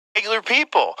Regular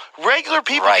people. Regular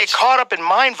people Right. get caught up in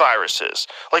mind viruses.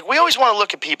 Like, we always want to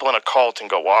look at people in a cult and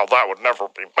go, well, that would never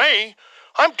be me.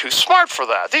 I'm too smart for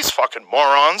that. These fucking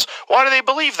morons. Why do they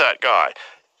believe that guy?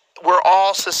 We're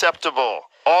all susceptible.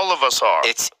 All of us are.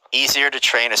 It's easier to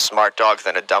train a smart dog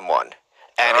than a dumb one.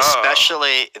 And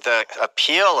especially the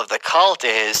appeal of the cult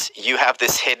is you have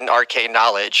this hidden arcane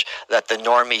knowledge that the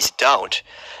normies don't.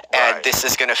 And Right. this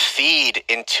is going to feed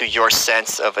into your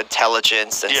sense of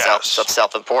intelligence and Yes.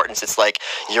 self-importance. It's like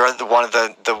you're one of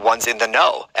the ones in the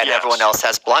know, and Yes. everyone else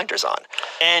has blinders on.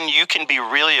 And you can be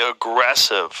really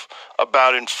aggressive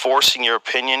about enforcing your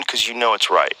opinion because you know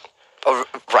it's right. Oh,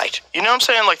 right. You know what I'm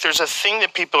saying? Like, there's a thing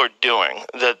that people are doing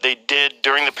that they did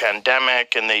during the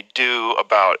pandemic and they do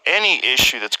about any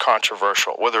issue that's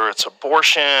controversial, whether it's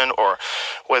abortion or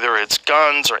whether it's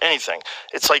guns or anything.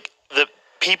 It's like the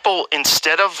people,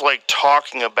 instead of like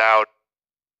talking about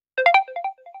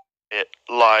it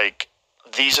like,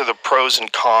 these are the pros and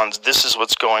cons, this is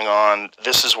what's going on,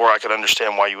 this is where I could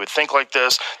understand why you would think like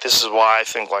this is why I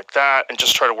think like that, and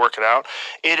just try to work it out,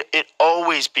 it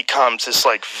always becomes this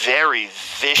like very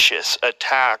vicious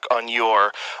attack on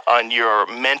your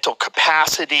mental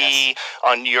capacity, Yes.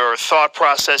 on your thought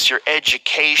process, your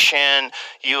education.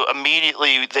 You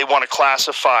immediately, they want to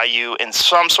classify you in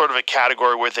some sort of a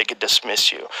category where they could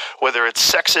dismiss you, whether it's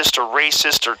sexist or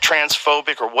racist or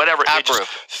transphobic or whatever. They just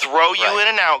throw you in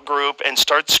an out group and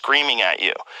start screaming at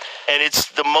you. And it's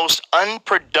the most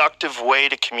unproductive way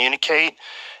to communicate.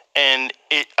 And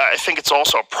I think it's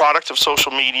also a product of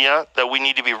social media that we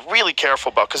need to be really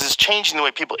careful about because it's changing the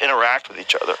way people interact with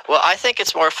each other. Well, I think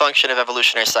it's more a function of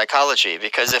evolutionary psychology,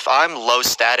 because if I'm low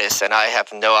status and I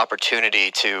have no opportunity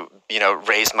to,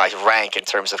 raise my rank in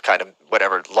terms of kind of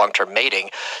whatever long-term mating,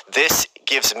 this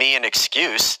gives me an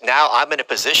excuse. Now I'm in a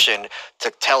position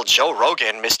to tell Joe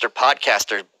Rogan, Mr.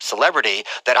 Podcaster celebrity,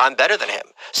 that I'm better than him.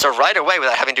 So right away,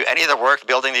 without having to do any of the work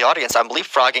building the audience, I'm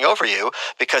leapfrogging over you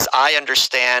because I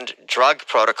understand drug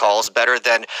protocols better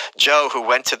than Joe, who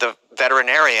went to the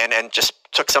veterinarian and just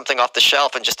took something off the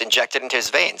shelf and just injected into his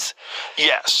veins.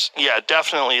 Yes, yeah,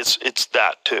 definitely. It's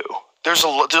that too. There's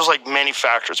like many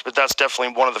factors, but that's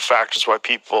definitely one of the factors why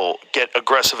people get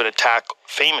aggressive and attack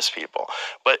famous people.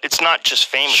 But it's not just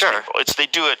famous people. They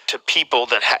do it to people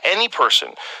that any person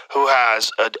who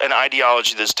has an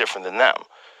ideology that's different than them.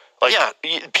 Like,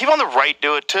 people on the right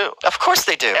do it too. Of course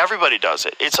they do. Everybody does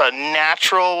it. It's a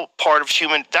natural part of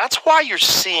human. That's why you're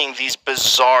seeing these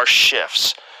bizarre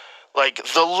shifts. Like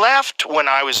the left, when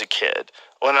I was a kid,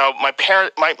 when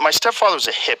my stepfather was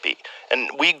a hippie, and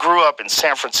we grew up in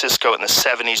San Francisco in the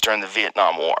 70's during the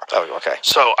Vietnam War. Oh, okay.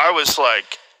 So I was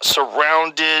like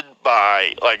surrounded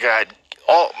by, like,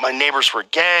 all my neighbors were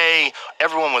gay.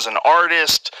 Everyone was an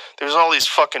artist. There was all these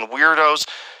fucking weirdos.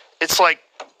 It's like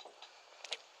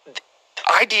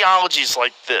ideologies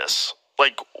like this,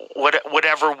 like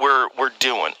whatever we're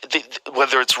doing,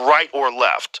 whether it's right or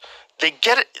left, they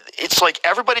get it. It's like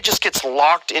everybody just gets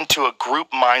locked into a group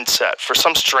mindset for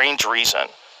some strange reason.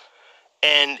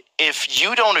 And if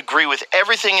you don't agree with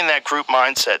everything in that group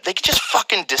mindset, they can just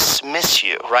fucking dismiss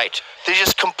you. Right. They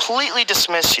just completely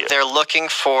dismiss you. They're looking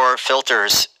for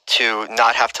filters to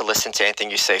not have to listen to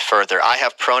anything you say further. I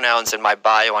have pronouns in my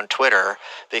bio on Twitter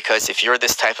because if you're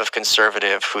this type of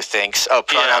conservative who thinks, oh,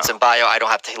 pronouns in bio, I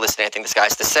don't have to listen to anything this guy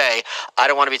has to say, I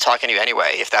don't want to be talking to you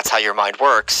anyway, if that's how your mind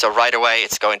works. So right away,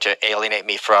 it's going to alienate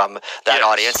me from that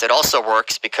audience. It also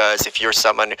works because if you're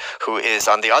someone who is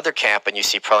on the other camp and you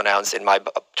see pronouns in my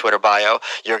Twitter bio,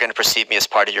 you're going to perceive me as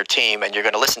part of your team and you're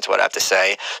going to listen to what I have to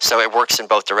say. So it works in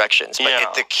both directions.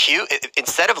 But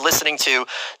instead of listening to,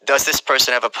 does this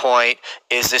person have a point,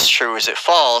 is this true, is it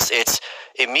false, it's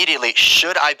immediately,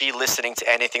 should I be listening to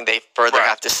anything they further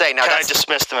have to say? Now, can I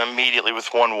dismiss them immediately with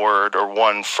one word or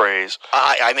one phrase?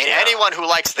 I mean, anyone who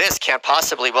likes this can't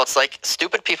possibly. Well, it's like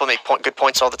stupid people make good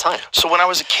points all the time. So when I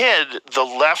was a kid, the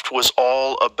left was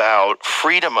all about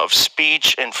freedom of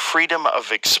speech and freedom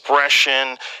of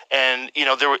expression. And,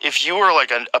 if you were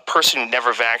like a person who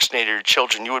never vaccinated your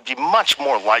children, you would be much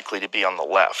more likely to be on the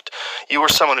left. You were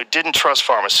someone who didn't trust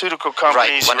pharmaceutical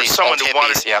companies. Right. You were someone who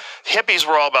wanted. Hippies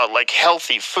were all about like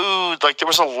healthy food. Like there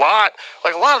was a lot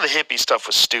of the hippie stuff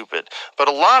was stupid, but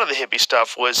a lot of the hippie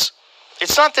stuff was,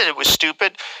 it's not that it was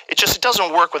stupid, it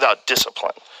doesn't work without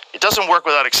discipline. It doesn't work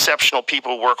without exceptional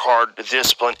people who work hard to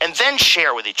discipline and then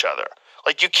share with each other.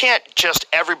 Like, you can't just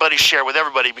everybody share with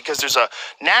everybody, because there's a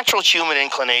natural human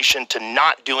inclination to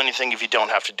not do anything if you don't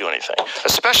have to do anything,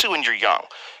 especially when you're young.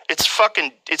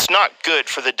 It's not good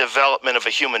for the development of a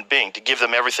human being to give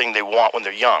them everything they want when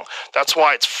they're young. That's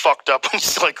why it's fucked up when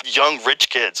it's like young rich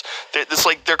kids.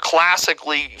 They're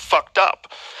classically fucked up.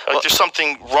 Like, there's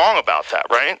something wrong about that,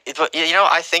 right?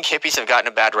 I think hippies have gotten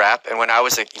a bad rap. And when I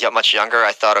was much younger,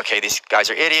 I thought, okay, these guys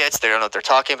are idiots. They don't know what they're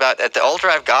talking about. The older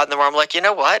I've gotten, the more I'm like, you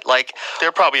know what? Like,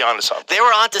 they're probably onto something. They were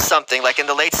onto something. Like in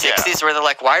the late 60s, where they're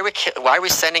like, why are we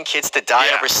sending kids to die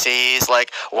overseas?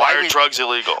 Like, why are drugs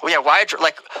illegal? Yeah,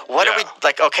 what are we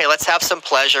like? Okay, let's have some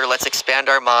pleasure. Let's expand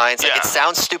our minds. Like, it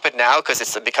sounds stupid now because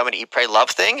it's become an eat, pray, love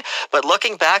thing. But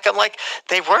looking back, I'm like,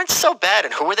 they weren't so bad.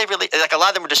 And who were they really? Like, a lot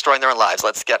of them were destroying their own lives.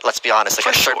 Let's be honest. Like,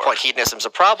 at a certain point, hedonism's a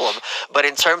problem. But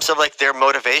in terms of like their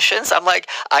motivations, I'm like,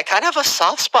 I kind of have a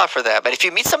soft spot for them. And if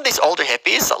you meet some of these older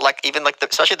hippies, like even like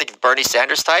especially the Bernie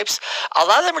Sanders types, a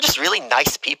lot of them are just really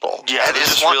nice people. Yeah, and they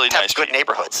just want really to have good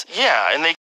neighborhoods. Yeah, and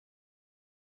they